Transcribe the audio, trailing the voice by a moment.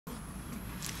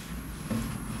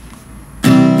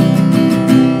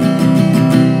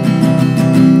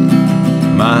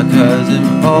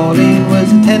Pauline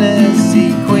was a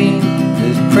Tennessee queen,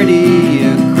 as pretty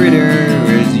a critter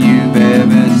as you've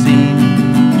ever seen.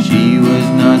 She was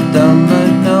not dumb,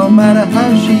 but no matter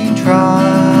how she tried,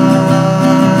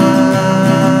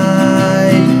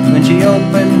 when she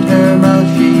opened her mouth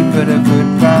she put her foot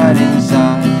right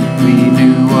inside. We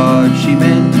knew what she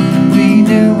meant, we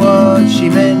knew what she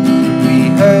meant. We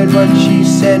heard what she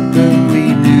said, but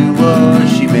we knew what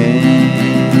she meant.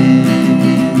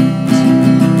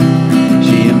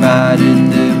 She invited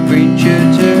the preacher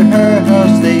to her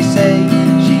house, they say.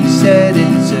 She said,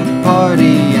 it's a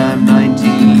party, I'm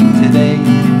 19 today.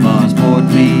 Mom's bought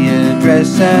me a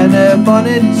dress and a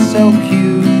bonnet so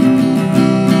cute.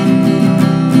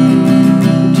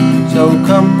 So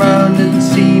come round and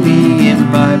see me in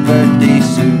my birthday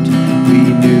suit.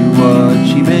 We knew what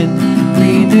she meant,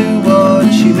 we knew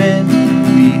what she meant.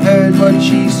 We heard what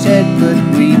she said, but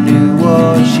we knew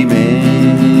what she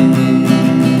meant.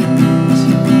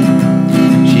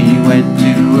 She went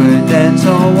to a dance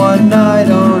hall one night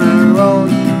on her own,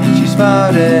 and she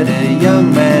smiled at a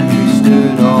young man who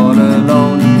stood all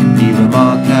alone. He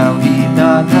remarked how he'd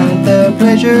not had the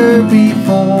pleasure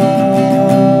before,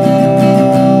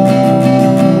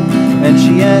 and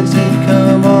she answered,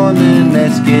 come on then,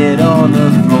 let's get on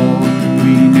the floor.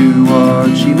 We knew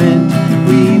what she meant,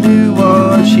 we knew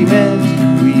what she meant.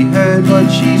 We heard what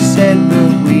she said,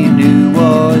 but we knew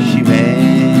what she meant.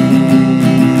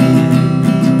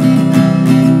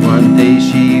 One day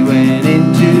she went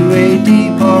into a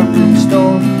department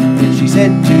store, and she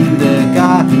said to the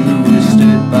guy who was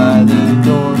stood by the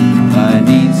door, I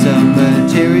need some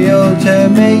material to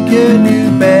make a new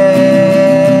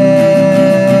belt.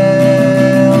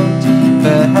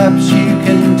 Perhaps you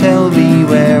can tell me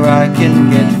where I can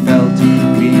get felt.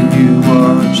 We knew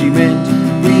what she meant,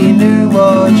 we knew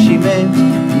what she meant.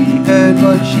 We heard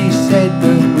what she said,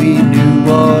 but we knew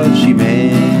what she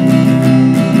meant.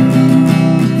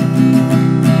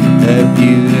 A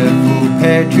beautiful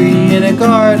pear tree in a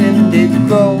garden did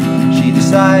grow. She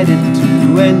decided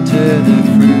to enter the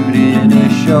fruit in a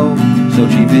show. So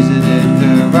she visited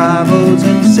her rivals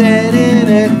and said in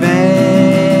advance,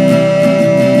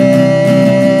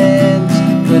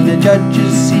 when the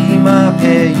judges see my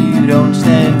pear, you don't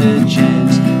stand a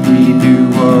chance. We knew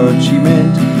what she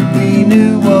meant, we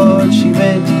knew what she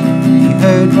meant. We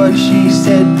heard what she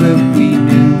said, but we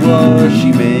knew what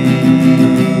she meant.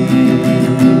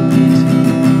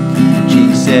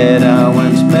 She said, I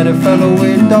once met a fellow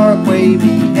with dark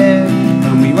wavy hair,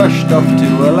 and we rushed off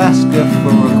to Alaska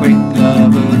for a quick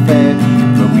love affair.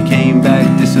 But we came back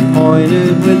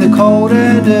disappointed with a cold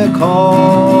and a cough.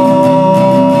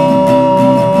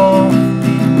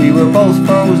 We were both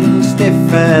frozen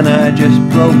stiff and I just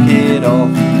broke it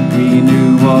off. We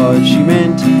knew what she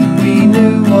meant, we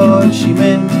knew what she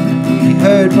meant. We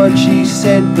heard what she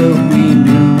said, but we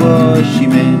knew what she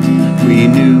meant. We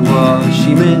knew what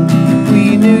she meant,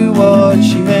 we knew what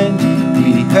she meant.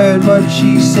 We heard what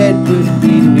she said, but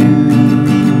we knew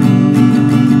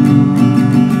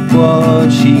what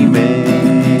she meant.